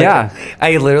 Yeah. Yeah.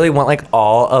 I literally want like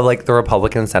all of like the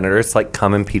Republican senators to like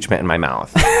come impeachment in my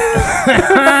mouth.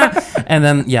 And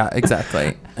then, yeah,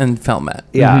 exactly. And film it.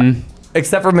 Yeah.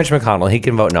 Except for Mitch McConnell. He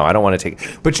can vote no. I don't want to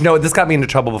take. But you know, this got me into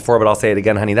trouble before, but I'll say it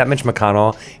again, honey. That Mitch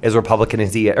McConnell is Republican.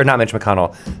 Is he? Or not Mitch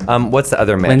McConnell. What's the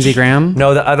other Mitch? Lindsey Graham?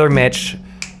 No, the other Mitch.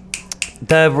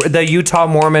 The Utah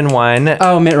Mormon one.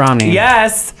 Oh, Mitt Romney.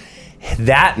 Yes.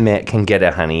 That Mitt can get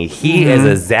it, honey. He is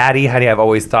a zaddy, honey. I've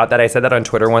always thought that. I said that on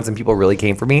Twitter once, and people really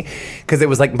came for me because it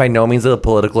was like by no means a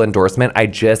political endorsement. I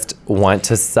just want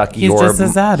to suck He's your just a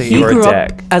zaddy. He your grew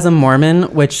dick. up as a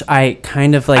Mormon, which I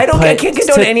kind of like. I can't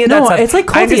condone any of that no, stuff. it's like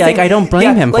I culty. just Like think- I don't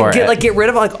blame him for it. Get rid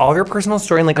of like all of your personal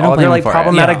story and like I don't all of your blame him like for it.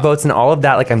 problematic Yeah. votes and all of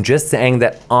that. Like I'm just saying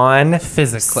that on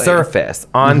Physically. surface,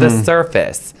 on the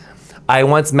surface, I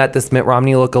once met this Mitt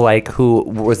Romney lookalike who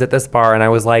was at this bar, and I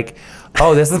was like,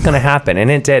 "Oh, this is gonna happen,"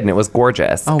 and it did, and it was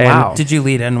gorgeous. Oh, And wow. Did you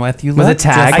lead in with you? Was look it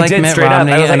tag? just I like I did Mitt straight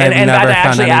Romney, up. I was like, and I've and never I found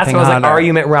actually asked him, anything I was like, hotter. "Are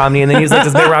you Mitt Romney?" And then he was like,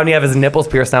 "Does Mitt Romney have his nipples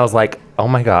pierced?" And I was like, "Oh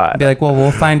my god." Be like, well,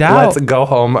 we'll find out. Let's go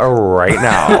home right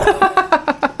now.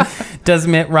 Does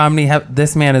Mitt Romney have?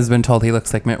 This man has been told he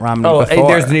looks like Mitt Romney Oh, before.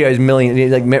 there's a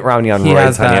million like Mitt Romney on he roids,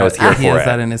 has honey. that. I was here he for has it.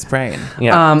 that in his brain.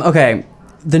 Yeah. Okay.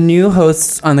 The new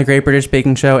hosts on the Great British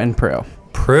Baking Show and Prue.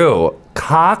 Prue,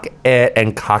 cock it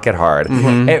and cock it hard.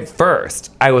 At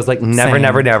first, I was like, never, Same.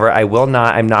 never, never. I will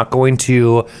not. I'm not going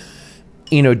to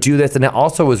do this. And it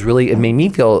also it made me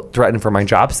feel threatened for my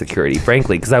job security,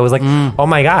 frankly, because I was like, oh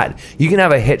my God, you can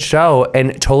have a hit show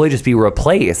and totally just be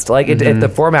replaced. Like if the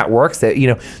format works, so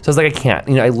I was like, I can't.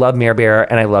 I love Mayor Bear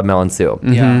and I love Mel and Sue.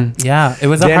 Yeah. It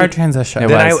was a hard transition.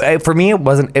 For me, it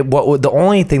wasn't. The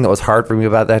only thing that was hard for me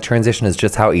about that transition is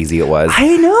just how easy it was.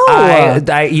 I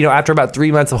know. After about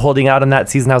 3 months of holding out on that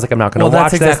season, I was like, I'm not going to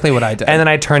watch that's exactly what I did. And then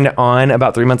I turned it on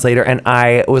about 3 months later, and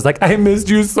I was like, I missed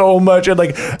you so much, and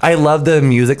like I love the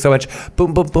music so much.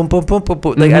 Boom, boom, boom, boom, boom, boom,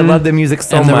 boom. Like I love the music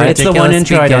so much. It's the one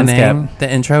intro I don't skip.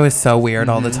 The intro is so weird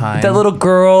all the time. That little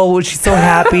girl, she's so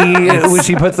happy when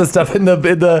she puts the stuff in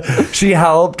the she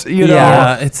helped.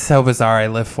 Yeah, it's so bizarre. I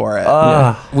live for it.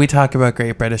 We talk about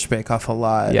Great British Bake Off a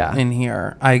lot in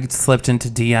here. I slipped into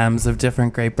DMs of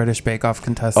different Great British Bake Off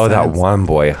contestants. Oh, that one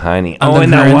boy, honey.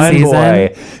 And that one season?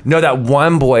 boy. No, that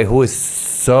one boy who is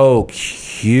so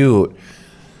cute.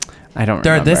 I don't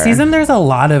remember. This season, there's a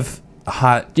lot of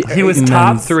hot. He was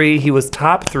top 3. He was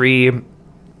top 3.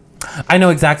 I know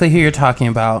exactly who you're talking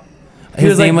about.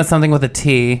 His name was something with a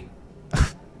T.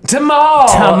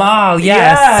 Tamal,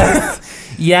 yes.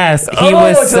 Yes, he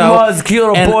was so. Tamal's cute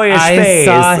little boyish face.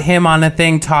 I saw him on a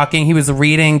thing talking. He was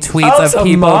reading tweets of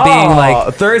people being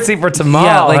like thirsty for Tamal.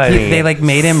 Yeah, like they like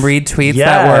made him read tweets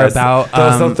that were about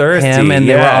so thirsty. him, and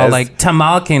they were all like,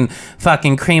 Tamal can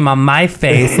fucking cream on my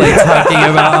face, like talking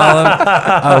about all of.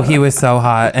 Oh, he was so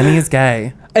hot, and he's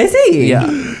gay. Is he? Yeah.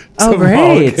 Oh, Tamal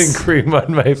great. can cream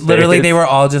on my face. Literally, they were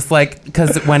all just like,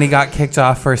 because when he got kicked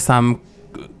off for some.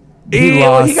 He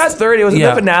got 30. It was in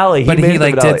the finale. But he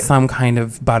like did some kind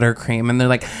of buttercream, and they're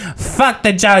like, "Fuck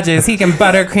the judges. He can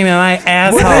buttercream in my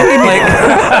asshole."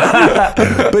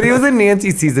 But he was in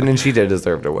Nancy's season, and she did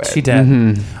deserve to win. She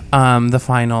did. The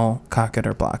final cock it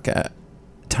or block it.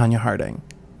 Tanya Harding.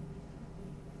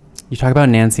 You talk about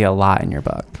Nancy a lot in your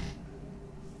book.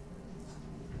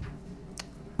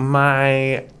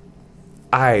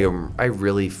 I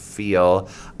really feel.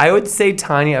 I would say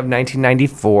Tanya of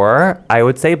 1994. I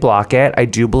would say block it. I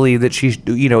do believe that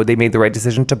they made the right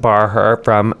decision to bar her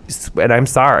from. And I'm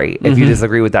sorry if you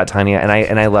disagree with that, Tanya.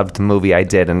 And I loved the movie. I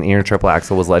did, and Ian Triple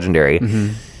Axel was legendary.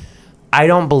 I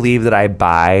don't believe that I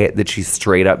buy that she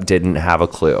straight up didn't have a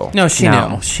clue. No, she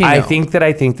knew. She knew. I think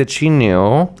that she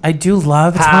knew. I do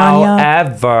love Tanya.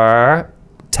 However,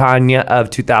 Tanya of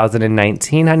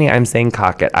 2019, honey, I'm saying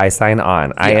cock it. I sign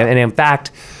on. And in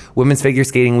fact, women's figure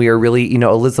skating, we are really,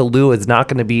 Alyssa Liu is not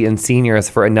going to be in seniors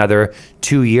for another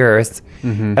 2 years.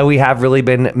 And we have really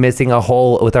been missing a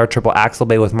hole with our triple axel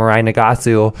bay with Mirai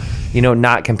Nagasu,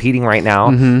 not competing right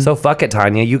now. So fuck it,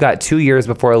 Tanya. You got 2 years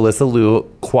before Alyssa Liu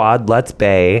quad Let's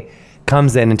Bay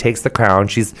comes in and takes the crown.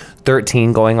 She's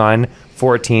 13 going on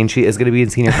 14. She is going to be in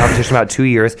senior competition about 2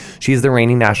 years. She's the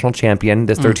reigning national champion,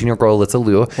 this 13-year-old girl, Alyssa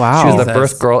Liu. Wow. She was the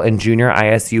first girl in junior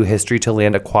ISU history to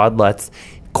land a quad Lutz.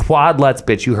 Quad Lutz,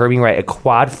 bitch. You heard me right. A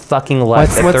quad fucking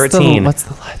Lutz at 13. What's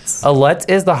the Lutz? A Lutz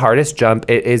is the hardest jump.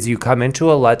 It is you come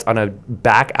into a Lutz on a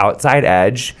back outside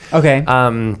edge. Okay.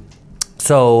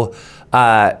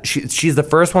 She's the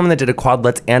first woman that did a quad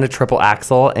Lutz and a triple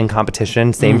axel in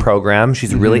competition. Same program.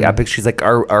 She's really epic. She's like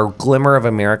our glimmer of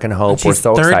American hope. We're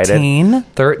so 13?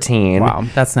 excited. 13. Wow,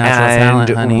 that's natural talent,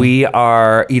 honey. We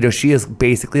are, she is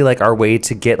basically like our way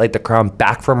to get like the crown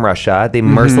back from Russia. They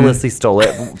mercilessly stole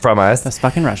it from us. Those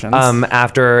fucking Russians.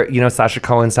 After Sasha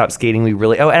Cohen stopped skating, we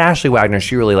really. Oh, and Ashley Wagner,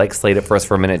 she really like slayed it for us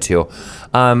for a minute too.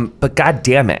 But god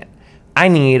damn it. I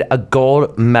need a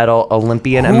gold medal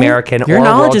Olympian American or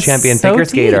world champion figure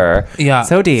skater. Yeah.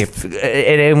 So deep.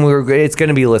 And it's going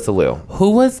to be Alyssa Liu.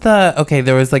 Who was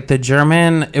there was like the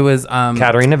German, it was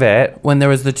Katharina Witt. When there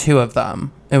was the two of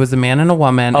them. It was a man and a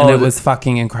woman, and it was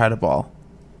fucking incredible.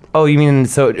 Oh, you mean in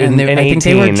 18? I think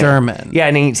they were German. Yeah,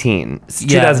 in 18.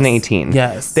 2018.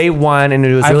 Yes. They won, and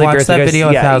it was I've really watched great. that video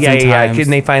 1,000 times.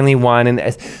 And they finally won.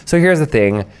 And so here's the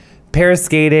thing. Pair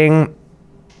skating,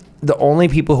 the only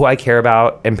people who I care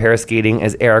about in pair skating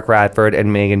is Eric Radford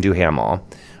and Megan Duhamel.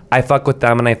 I fuck with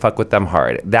them, and I fuck with them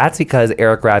hard. That's because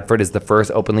Eric Radford is the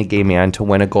first openly gay man to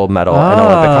win a gold medal in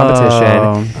Olympic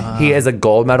competition. He is a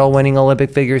gold medal winning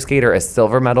Olympic figure skater, a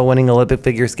silver medal winning Olympic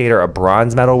figure skater, a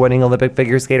bronze medal winning Olympic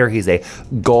figure skater. He's a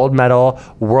gold medal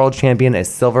world champion, a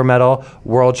silver medal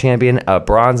world champion, a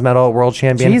bronze medal world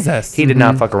champion. Jesus. He did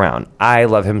not fuck around. I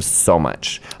love him so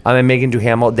much. And Megan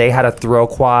Duhamel, they had a throw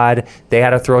quad. They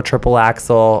had a throw triple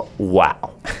axel.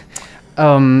 Wow.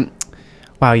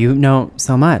 Wow, you know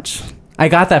so much. I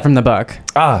got that from the book.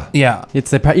 Yeah.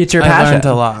 It's your passion. I learned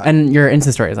a lot. And your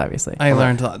Insta stories, obviously. I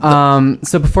learned a lot.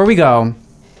 So before we go,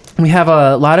 we have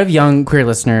a lot of young queer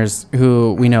listeners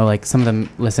who we know, like some of them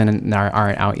listen and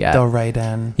aren't out yet. They'll write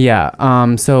in.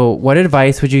 Yeah. So what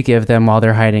advice would you give them while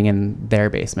they're hiding in their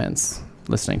basements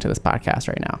listening to this podcast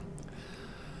right now?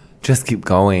 Just keep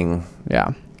going.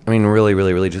 Yeah. I mean, really,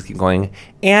 really, really just keep going.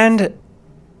 And,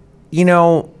 you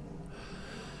know,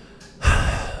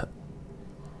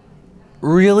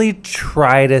 really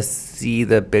try to see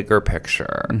the bigger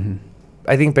picture. Mm-hmm.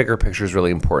 I think bigger picture is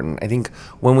really important. I think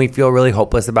when we feel really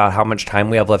hopeless about how much time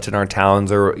we have left in our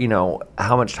towns, or, you know,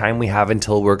 how much time we have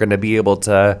until we're going to be able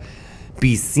to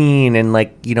be seen and,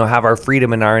 like, you know, have our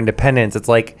freedom and our independence, it's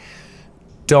like,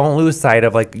 don't lose sight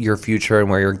of, like, your future and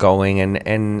where you're going,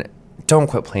 and don't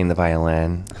quit playing the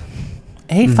violin.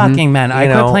 Hey, fucking men. I You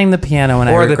quit know, playing the piano and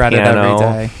I or the regret it every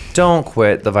day. Don't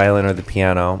quit the violin or the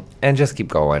piano, and just keep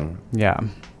going. Yeah.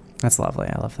 That's lovely.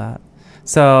 I love that.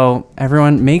 So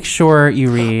everyone, make sure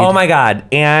you read. Oh my God.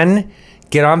 And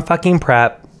get on fucking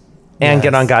PrEP and Yes.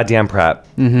 get on goddamn PrEP.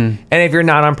 Mm-hmm. And if you're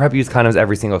not on PrEP, use condoms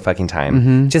every single fucking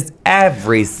time. Just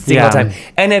every single Yeah. time.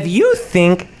 And if you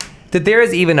think that there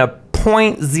is even a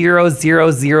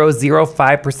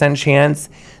 0.00005% chance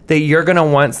that you're going to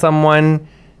want someone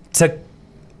to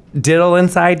diddle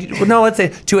inside, no, let's say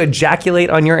to ejaculate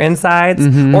on your insides,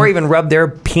 or even rub their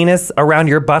penis around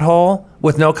your butthole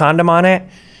with no condom on it,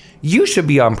 you should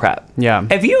be on PrEP. Yeah.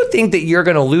 If you think that you're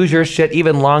going to lose your shit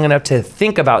even long enough to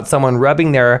think about someone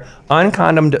rubbing their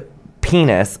uncondomed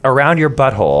penis around your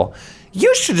butthole,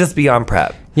 you should just be on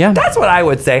PrEP. Yeah. That's what I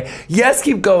would say. Yes,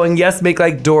 keep going. Yes, make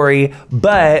like Dory,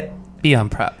 but Be on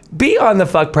PrEP. be on the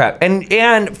fuck PrEP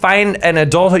and find an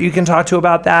adult that you can talk to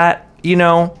about that, you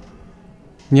know?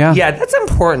 Yeah. Yeah, that's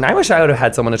important. I wish I would have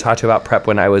had someone to talk to about PrEP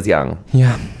when I was young.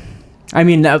 Yeah. I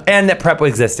mean, And that PrEP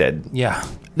existed. Yeah.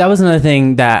 that was another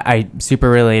thing that I super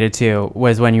related to,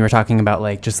 was when you were talking about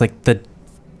like just like the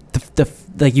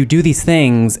like you do these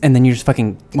things and then you just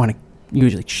fucking want to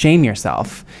usually shame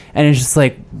yourself, and it's just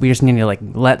like we just need to like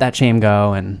let that shame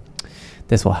go, and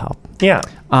this will help. Yeah.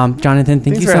 Jonathan, thank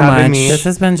Thanks you for so having much. me. This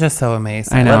has been just so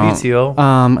amazing. I know. Love you too.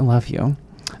 I love you.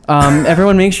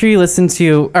 Everyone, make sure you listen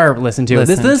to this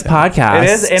to. podcast. It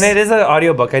is, and it is an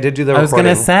audiobook. I did do the I was recording.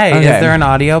 going to say, Okay. is there an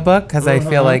audiobook? Because I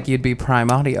feel like you'd be prime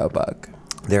audiobook.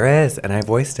 There is, and I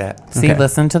voiced it. See, Okay.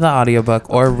 listen to the audiobook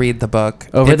or read the book.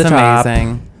 Over it's the top.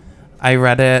 amazing. I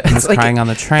read it. I was like- crying on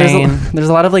the There's train. there's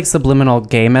a lot of like subliminal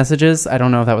gay messages. I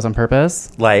don't know if that was on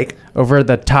purpose. Like, Over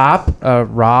the top, a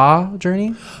raw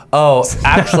journey. oh,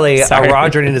 actually, a Sorry. raw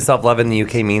journey to self-love in the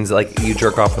UK means like you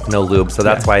jerk off with no lube. So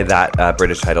that's why that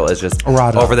British title is just Raw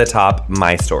dog. over the top,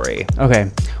 my story. Okay.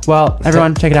 Well,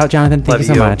 everyone, check it out. Jonathan, thank Love you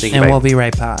so you. much. Thank you. And Bye. we'll be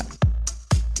right back.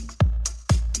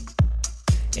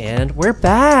 And we're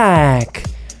back.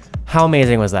 How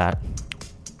amazing was that?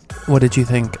 What did you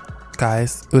think,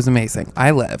 guys? It was amazing.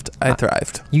 I lived. I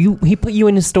thrived. He put you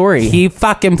in his story. He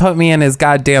fucking put me in his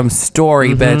goddamn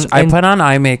story, bitch. I And- put on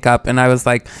eye makeup and I was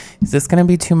like, is this going to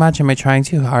be too much? Am I trying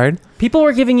too hard? People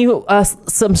were giving you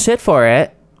some shit for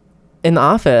it in the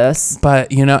office.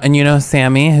 But,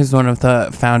 Sammy, who's one of the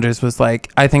founders, was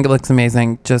like, I think it looks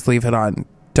amazing. Just leave it on.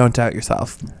 Don't doubt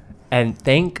yourself. And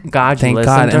thank God you Thank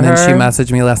listened God. to And her. then she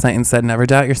messaged me last night and said, never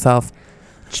doubt yourself.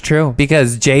 It's true.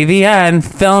 Because JVN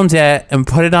filmed it and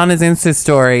put it on his Insta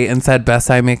story and said, best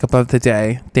eye makeup of the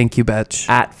day. Thank you, bitch.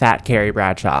 At Fat Carrie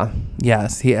Bradshaw.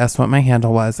 Yes, he asked what my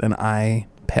handle was and I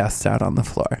passed out on the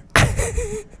floor.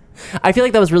 I feel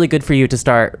like that was really good for you to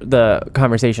start the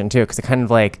conversation too, because it kind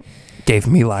of like Gave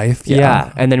me life.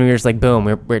 yeah. And then we were just like, boom,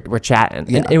 we're chatting.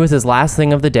 Yeah. And it was his last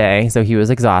thing of the day, so he was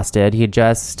exhausted. He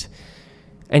just,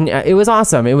 and it was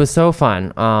awesome. It was so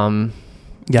fun.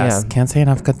 Yes, Yeah. can't say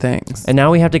enough good things. And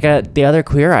now we have to get the other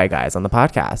Queer Eye guys on the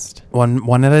podcast.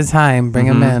 One at a time, bring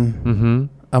them in. Mm-hmm.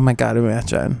 Oh my God,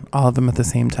 imagine all of them at the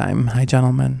same time. Hi,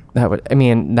 gentlemen. That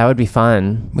would be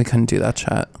fun. We couldn't do that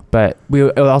shit. But it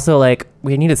would also like,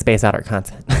 we need to space out our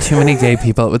content. Too many gay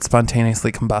people, it would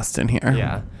spontaneously combust in here.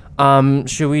 Yeah.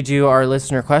 Should we do our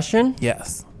listener question?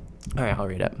 Yes. All right, I'll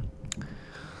read it.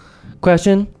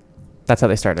 Question. That's how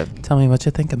they started. Tell me what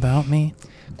you think about me.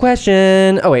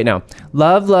 Question. Oh, wait, no.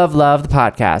 Love the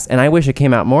podcast, and I wish it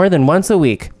came out more than once a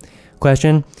week.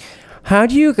 Question. How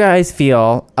do you guys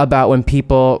feel about when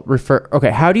people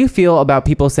how do you feel about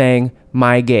people saying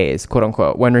my gays, quote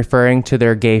unquote, when referring to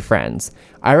their gay friends?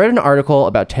 I read an article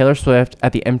about Taylor Swift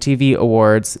at the MTV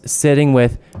Awards sitting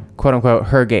with, quote unquote,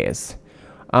 her gays.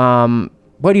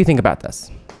 What do you think about this?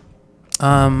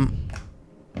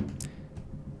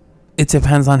 It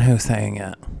depends on who's saying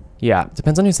it. Yeah,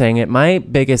 depends on who's saying it. My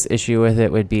biggest issue with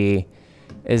it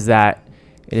is that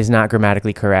it is not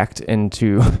grammatically correct and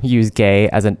to use gay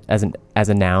as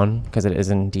a noun because it is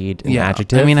indeed an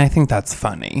adjective. I mean, I think that's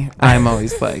funny. I'm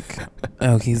always like,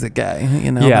 oh, he's a gay.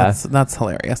 You know, Yeah. that's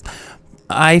hilarious.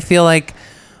 I feel like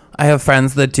I have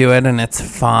friends that do it and it's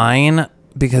fine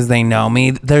because they know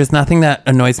me. There's nothing that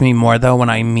annoys me more though when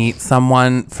I meet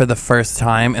someone for the first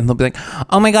time and they'll be like,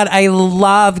 oh my God, I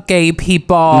love gay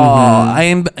people.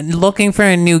 I'm looking for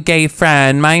a new gay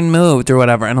friend. Mine moved or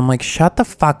whatever. And I'm like, shut the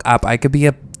fuck up. I could be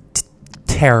a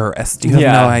terrorist. You have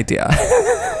no idea.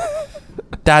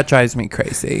 That drives me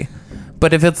crazy.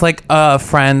 But if it's like a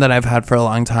friend that I've had for a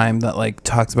long time that like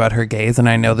talks about her gays and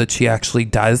I know that she actually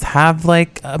does have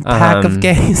like a pack of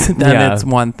gays, then it's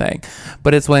one thing.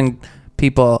 But it's when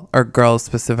people or girls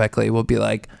specifically will be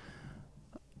like,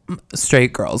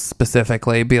 straight girls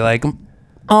specifically be like,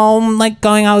 oh, I'm like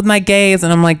going out with my gays.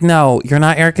 And I'm like, no, you're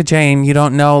not Erica Jane. You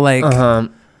don't know like...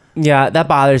 Yeah, that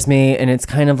bothers me, and it's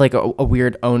kind of like a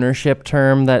weird ownership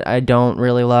term that I don't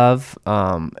really love.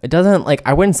 It doesn't like,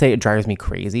 I wouldn't say it drives me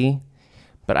crazy,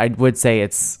 but I would say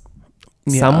it's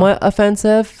somewhat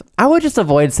offensive. I would just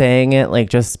avoid saying it, like,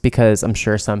 just because I'm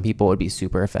sure some people would be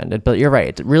super offended. But you're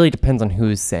right, it really depends on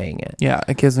who's saying it. Yeah,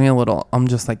 it gives me a little, I'm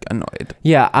just like annoyed.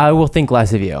 Yeah, I will think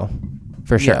less of you,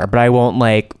 for sure, but I won't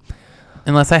like...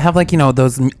 Unless I have like, you know,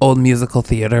 those old musical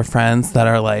theater friends that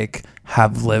are like,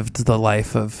 have lived the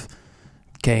life of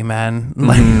gay men,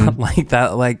 like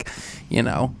that, like, you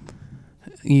know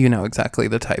exactly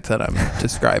the type that I'm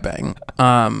describing.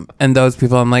 And those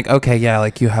people, I'm like, okay, yeah,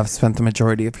 like you have spent the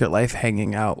majority of your life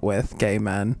hanging out with gay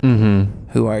men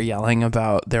who are yelling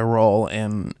about their role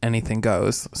in Anything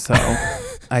Goes. So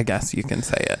I guess you can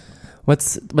say it.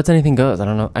 What's Anything Goes? I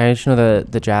don't know. I just know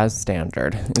the jazz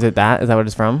standard. Is it that? Is that what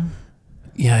it's from?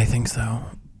 Yeah, I think so.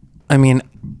 I mean,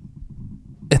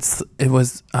 it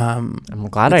was I'm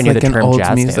glad I knew like the an term old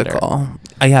jazz musical. standard.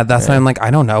 Yeah, that's why I'm like,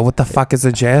 I don't know what the fuck is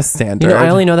a jazz standard. You know, I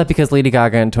only know that because Lady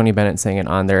Gaga and Tony Bennett sang it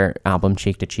on their album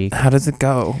Cheek to Cheek. How does it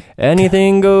go?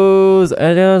 Anything goes,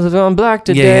 it's on black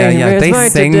today. Yeah. It's They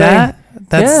white sing today. that.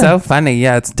 That's Yeah. so funny.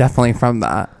 Yeah, it's definitely from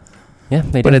that. Yeah,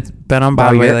 they But do. it's been on Wow,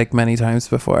 Broadway you're like many times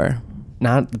before.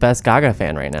 Not the best Gaga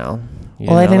fan right now.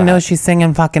 Well, I didn't know that. she's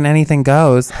singing fucking Anything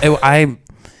Goes.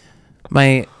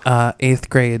 My 8th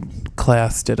grade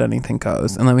class did Anything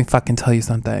Goes. And let me fucking tell you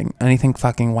something. Anything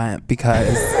fucking went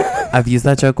because I've used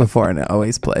that joke before and it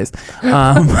always plays.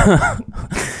 I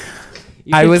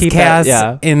was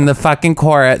cast in the fucking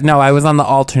chorus. No, I was on the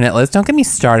alternate list. Don't get me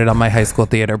started on my high school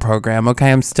theater program,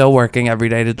 okay? I'm still working every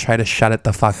day to try to shut it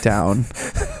the fuck down.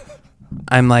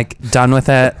 I'm like done with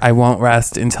it. I won't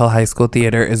rest until high school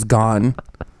theater is gone.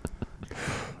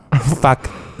 Fuck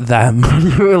them.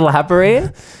 You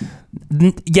elaborate?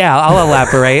 Yeah, I'll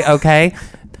elaborate, okay?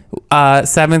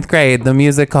 7th grade, the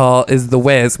musical is The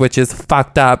Wiz, which is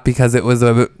fucked up because it was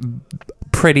a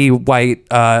pretty white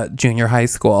junior high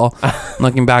school.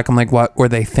 Looking back, I'm like, what were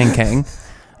they thinking?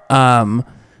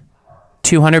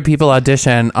 200 people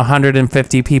audition,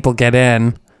 150 people get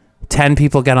in, 10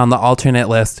 people get on the alternate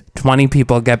list, 20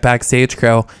 people get backstage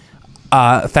crew.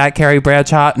 Fat Carrie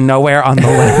Bradshaw, nowhere on the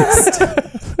list.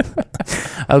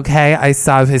 Okay, I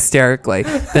sob hysterically.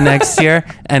 The next year,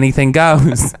 Anything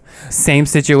Goes. Same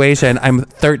situation. I'm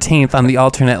 13th on the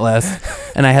alternate list,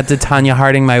 and I had to Tanya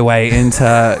Harding my way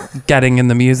into getting in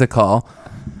the musical.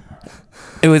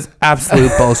 It was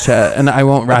absolute bullshit, and I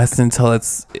won't rest until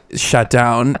it's shut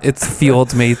down. It's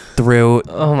fueled me through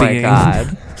Oh my being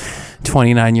God.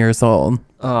 29 years old.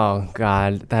 Oh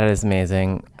God, that is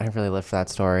amazing. I really live for that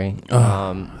story.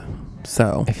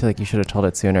 So, I feel like you should have told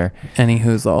it sooner. any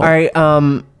who's all. All right.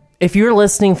 If you're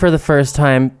listening for the first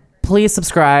time, please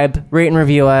subscribe, rate and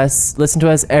review us. Listen to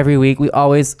us every week. We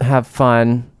always have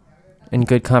fun and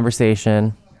good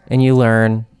conversation, and you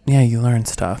learn. Yeah, you learn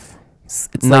stuff.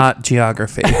 It's Not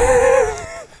geography,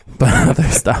 but other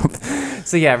stuff.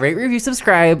 so yeah, rate, review,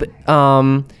 subscribe.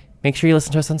 Make sure you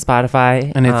listen to us on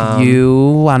Spotify. And if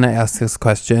you want to ask us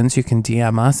questions, you can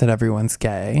DM us at Everyone's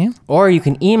Gay. or you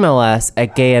can email us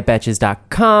at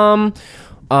gay@betches.com.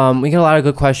 We get a lot of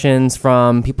good questions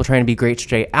from people trying to be great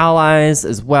straight allies,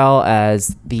 as well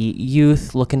as the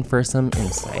youth looking for some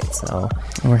insight. So,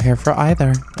 We're here for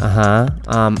either.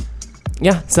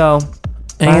 yeah. So,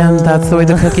 And that's the way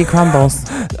the cookie crumbles.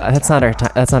 that's not our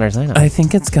that's not our sign off. I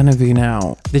think it's going to be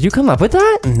now. Did you come up with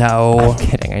that? No. I'm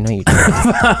kidding. I know you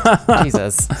did.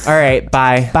 Jesus. All right.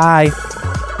 Bye. Bye.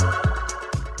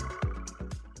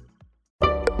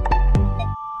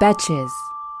 Betches.